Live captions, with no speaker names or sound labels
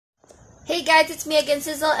Hey guys, it's me again,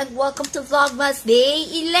 Sizzle, and welcome to Vlogmas Day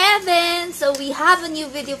 11! So we have a new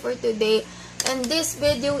video for today, and this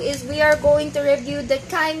video is we are going to review the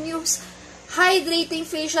Kimuse Hydrating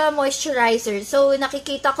Facial Moisturizer. So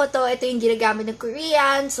nakikita ko to, ito yung ginagamit ng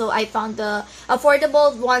Korean, so I found the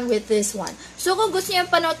affordable one with this one. So kung gusto niyo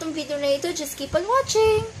panood tong video na ito, just keep on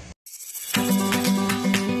watching!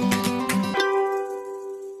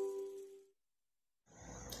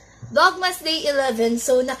 VLOGMAS Day 11.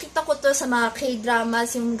 So, nakita ko to sa mga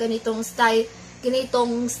K-dramas, yung ganitong style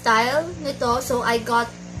nito. So, I got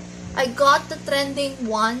the trending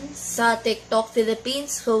one sa TikTok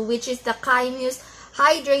Philippines, so which is the Kimuse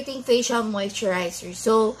Hydrating Facial Moisturizer.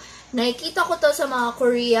 So, nakikita ko to sa mga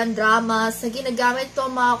Korean dramas na ginagamit to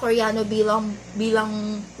mga Koreano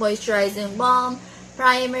bilang moisturizing balm,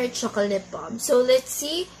 primer, tsaka lip balm. So, let's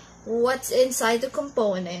see what's inside the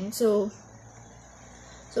component.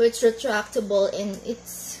 So it's retractable and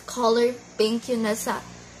it's color pink yung nasa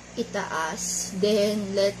itaas.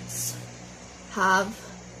 Then, let's have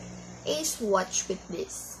a swatch with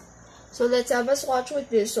this. So, let's have a swatch with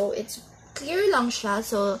this. So, it's clear lang siya.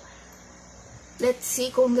 So, let's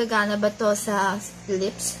see kung gagana ba to sa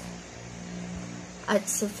lips at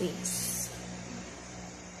sa face.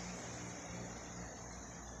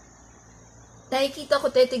 Nakikita ko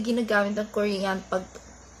ito ginagamit ng Korean pag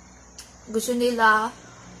gusto nila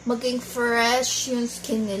maging fresh yung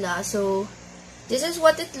skin nila. So, this is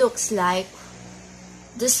what it looks like.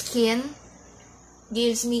 The skin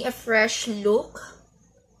gives me a fresh look.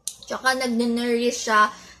 Tsaka nag-nourish siya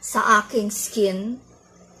sa aking skin.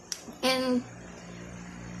 And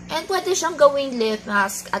pwede siyang gawing lip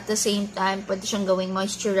mask at the same time. Pwede siyang gawing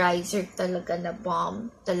moisturizer talaga na balm.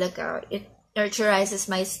 Talaga, it nurturizes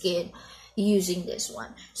my skin using this one.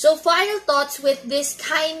 So, final thoughts with this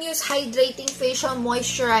Kimuse Hydrating Facial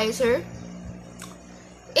Moisturizer.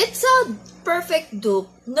 It's a perfect dupe.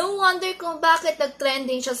 No wonder kung bakit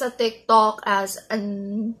nag-trending siya sa TikTok as a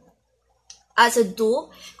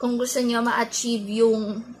dupe. Kung gusto niyo ma-achieve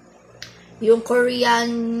yung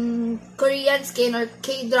Korean skin or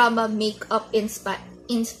K-drama makeup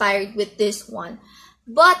inspired with this one.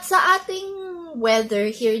 But sa ating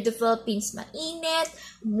weather here in the Philippines, mainit,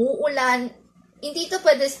 umuulan, hindi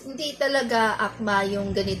talaga akma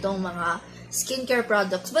yung ganitong mga skincare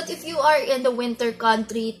products. But if you are in the winter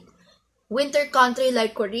country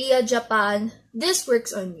like Korea, Japan, this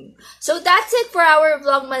works on you. So that's it for our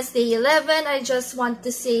Vlogmas Day 11. I just want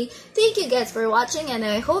to say thank you guys for watching, and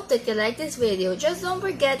I hope that you like this video. Just don't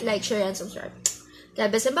forget, like, share, and subscribe.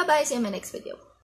 God bless and bye-bye. See you in my next video.